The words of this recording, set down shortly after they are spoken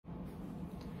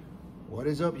What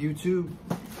is up, YouTube?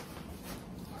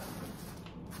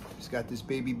 Just got this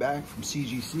baby back from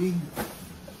CGC.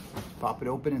 Pop it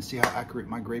open and see how accurate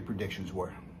my grade predictions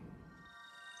were.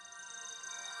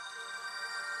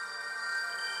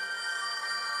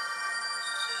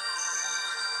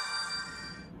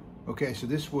 Okay, so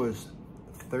this was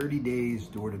 30 days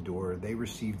door to door. They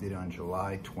received it on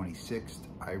July 26th.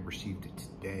 I received it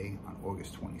today on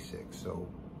August 26th. So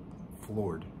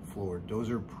floored. Those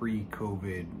are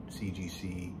pre-COVID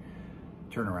CGC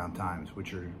turnaround times,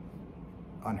 which are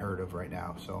unheard of right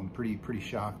now. So I'm pretty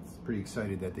shocked, pretty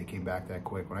excited that they came back that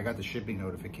quick. When I got the shipping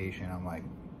notification, I'm like,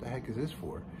 what the heck is this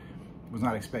for? Was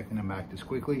not expecting them back this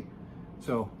quickly.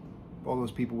 So all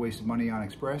those people wasted money on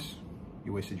Express.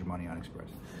 You wasted your money on Express.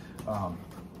 I'm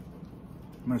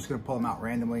just gonna pull them out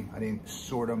randomly. I didn't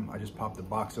sort them. I just popped the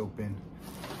box open.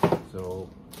 So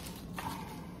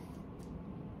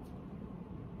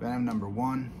Venom number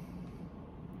 1.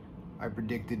 I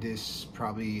predicted this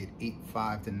probably at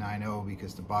 8.5 to 9.0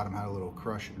 because the bottom had a little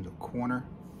crush in the corner.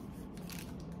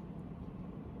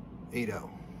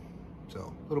 8.0. So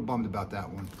a little bummed about that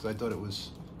one because I thought it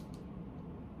was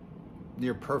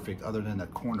near perfect other than the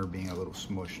corner being a little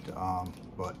smushed.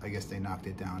 But I guess they knocked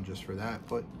it down just for that.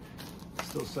 But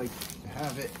still psyched to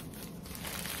have it.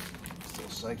 Still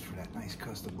psyched for that nice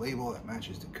custom label that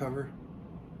matches the cover.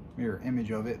 Mirror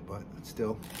image of it, but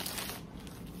still,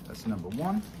 that's number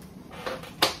 1.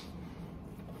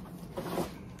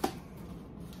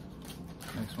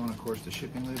 Next one, of course, the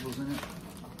shipping label's in it.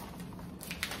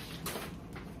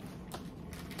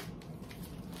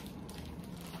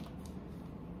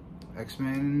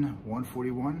 X-Men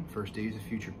 141, First Days of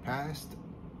Future Past.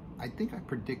 I think I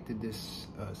predicted this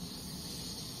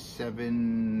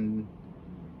 7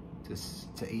 to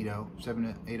 8.0, 7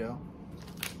 to 8.0.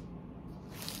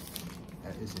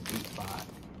 That is an 8.5.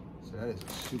 So that is a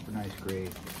super nice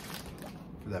grade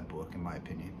for that book, in my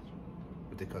opinion,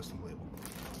 with the custom label.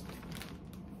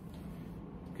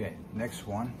 Okay, next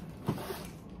one.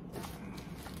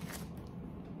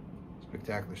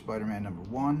 Spectacular Spider-Man number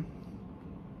 1.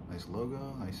 Nice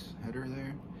logo, nice header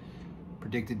there.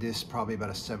 Predicted this probably about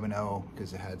a 7.0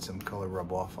 because it had some color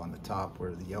rub off on the top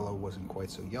where the yellow wasn't quite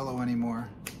so yellow anymore.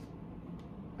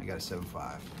 I got a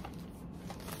 7.5.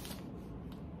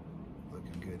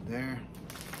 Looking good there.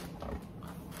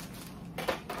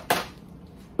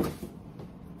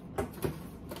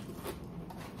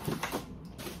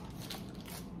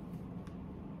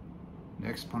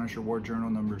 Next, Punisher War Journal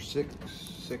number 6.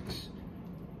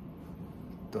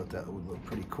 Thought that would look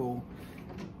pretty cool.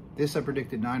 This I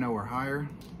predicted 9.0 or higher.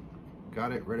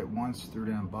 Got it, read it once, threw it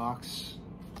in a box.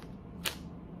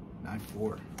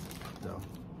 9.4. So,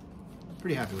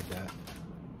 pretty happy with that. I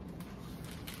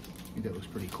think that looks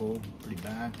pretty cool, pretty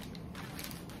bad.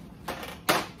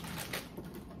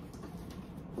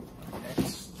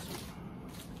 Next,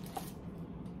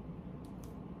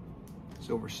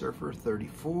 Silver Surfer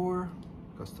 34,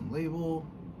 custom label.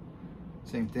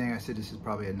 Same thing, I said this is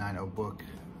probably a 9.0 book.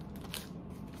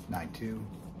 9.2.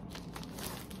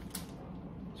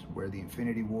 It's where the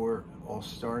Infinity War all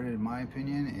started, in my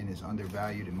opinion, and is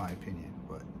undervalued, in my opinion.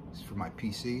 But it's for my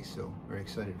PC, so very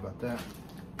excited about that.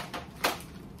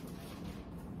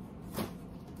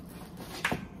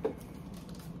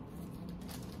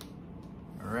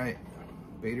 All right,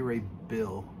 Beta Ray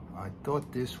Bill. I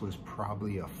thought this was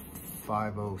probably a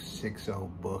 5.0, 6.0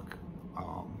 book.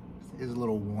 It is a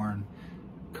little worn.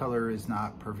 Color is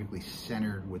not perfectly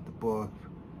centered with the book,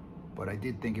 but I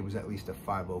did think it was at least a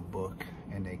 5.0 book,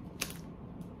 and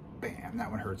bam,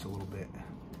 that one hurts a little bit.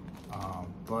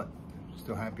 But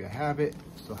still happy I have it.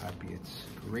 Still happy it's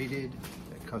graded,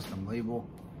 that custom label.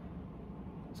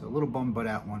 So a little bummed by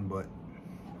that one, but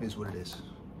it is what it is.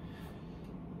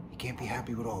 You can't be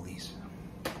happy with all these.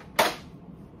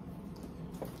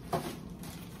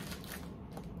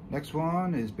 Next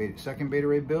one is second Beta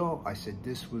Ray Bill. I said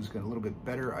this was a little bit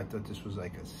better. I thought this was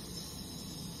like a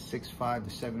 6.5 to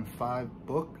 7.5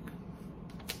 book.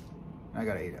 I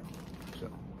got 8.0. So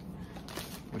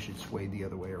wish it swayed the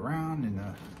other way around, and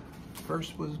the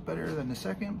first was better than the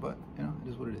second, but you know, it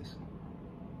is what it is.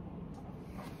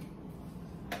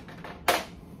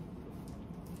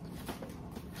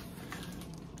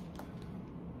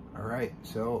 All right,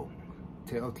 so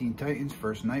Tale of Teen Titans,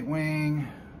 first Nightwing.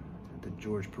 The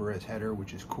George Perez header,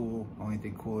 which is cool. Only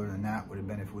thing cooler than that would have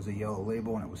been if it was a yellow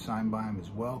label and it was signed by him as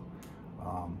well.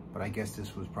 But I guess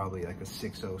this was probably like a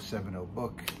 6.0, 7.0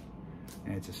 book,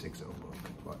 and it's a 6.0 book.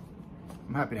 But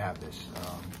I'm happy to have this.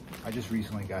 I just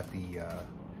recently got the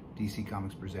DC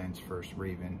Comics Presents first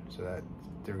Raven, so that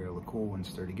they're gonna look cool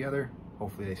once they're together.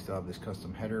 Hopefully they still have this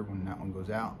custom header when that one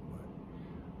goes out. But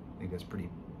I think that's pretty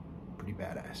pretty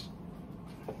badass.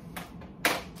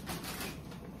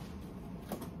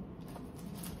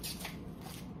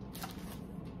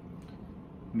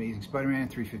 Amazing Spider-Man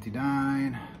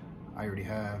 359. I already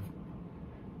have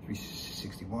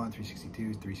 361,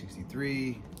 362,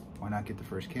 363. Why not get the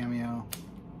first cameo?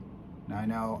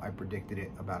 9.0, I predicted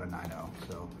it about a 9.0,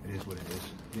 so it is what it is.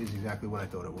 It is exactly what I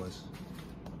thought it was.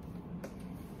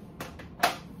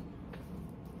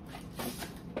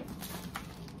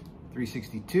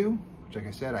 $362, which like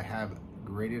I said, I have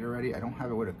graded already. I don't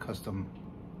have it with a custom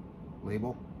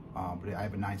label, but I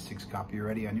have a 9.6 copy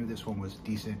already. I knew this one was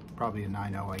decent, probably a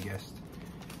 9.0, I guessed.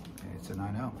 And it's a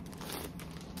 9.0.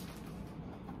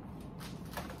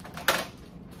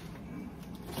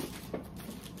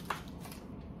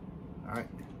 All right,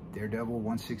 Daredevil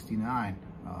 169,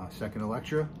 second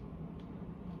Elektra,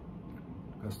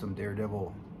 custom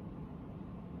Daredevil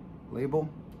label.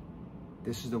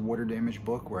 This is the water damage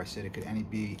book where I said it could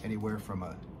be anywhere from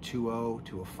a 2.0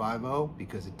 to a 5.0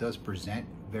 because it does present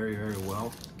very, very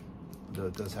well. Though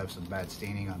it does have some bad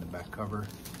staining on the back cover.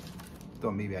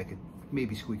 Thought maybe I could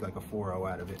squeak like a 4.0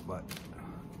 out of it, but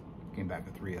came back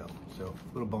a 3.0. So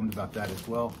a little bummed about that as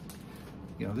well.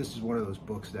 You know, this is one of those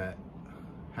books that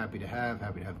happy to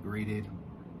have graded,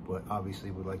 but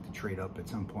obviously would like to trade up at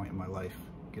some point in my life,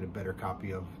 get a better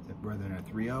copy of it rather than a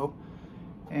 3.0,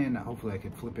 and hopefully I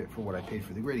could flip it for what I paid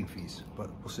for the grading fees, but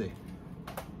we'll see.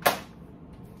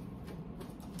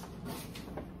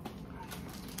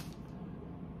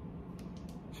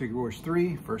 Secret Wars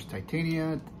 3, first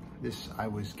Titania. This I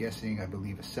was guessing, I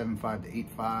believe a 7.5 to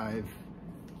 8.5,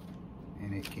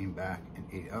 and it came back an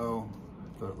 8.0.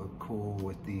 Thought it looked cool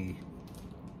with the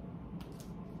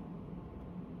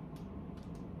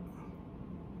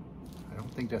I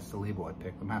don't think that's the label I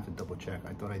picked. I'm gonna have to double check.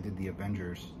 I thought I did the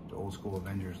Avengers, the old school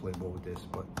Avengers label with this,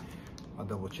 but I'll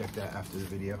double check that after the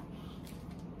video.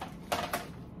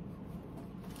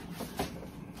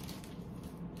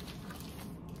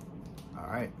 All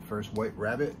right, first White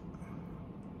Rabbit,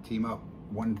 Team Up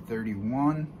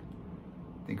 131.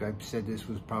 I think I said this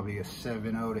was probably a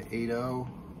 7.0 to 8.0.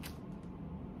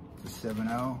 It's a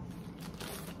 7.0.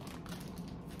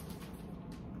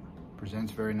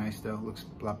 Presents very nice though. Looks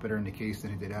a lot better in the case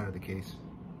than it did out of the case.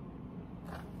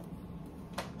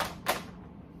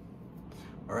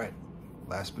 All right,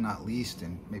 last but not least,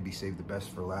 and maybe save the best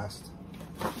for last.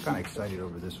 I'm kind of excited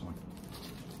over this one.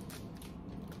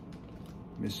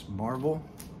 Miss Marvel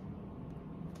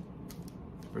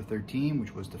for 13,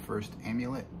 which was the first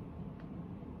Amulet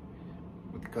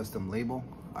with the custom label.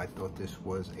 I thought this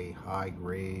was a high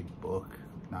grade book,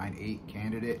 9.8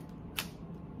 candidate.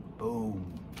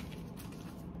 Boom.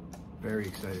 Very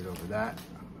excited over that.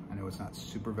 I know it's not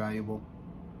super valuable,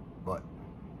 but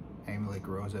Amulet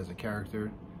grows as a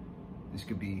character. This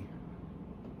could be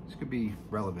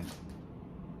relevant.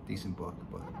 Decent book,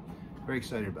 but very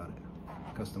excited about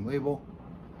it. Custom label.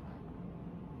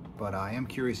 But I am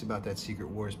curious about that Secret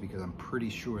Wars because I'm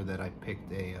pretty sure that I picked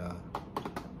the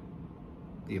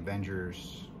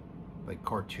Avengers like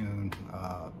cartoon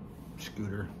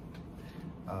scooter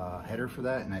header for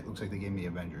that, and it looks like they gave me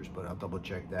Avengers, but I'll double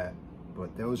check that.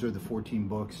 But those are the 14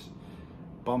 books.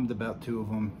 Bummed about 2 of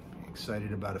them,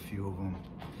 excited about a few of them.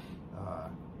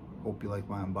 Hope you like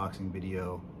my unboxing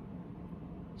video.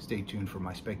 Stay tuned for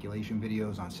my speculation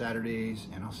videos on Saturdays,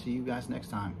 and I'll see you guys next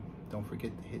time. Don't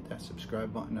forget to hit that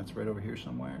subscribe button that's right over here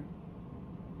somewhere.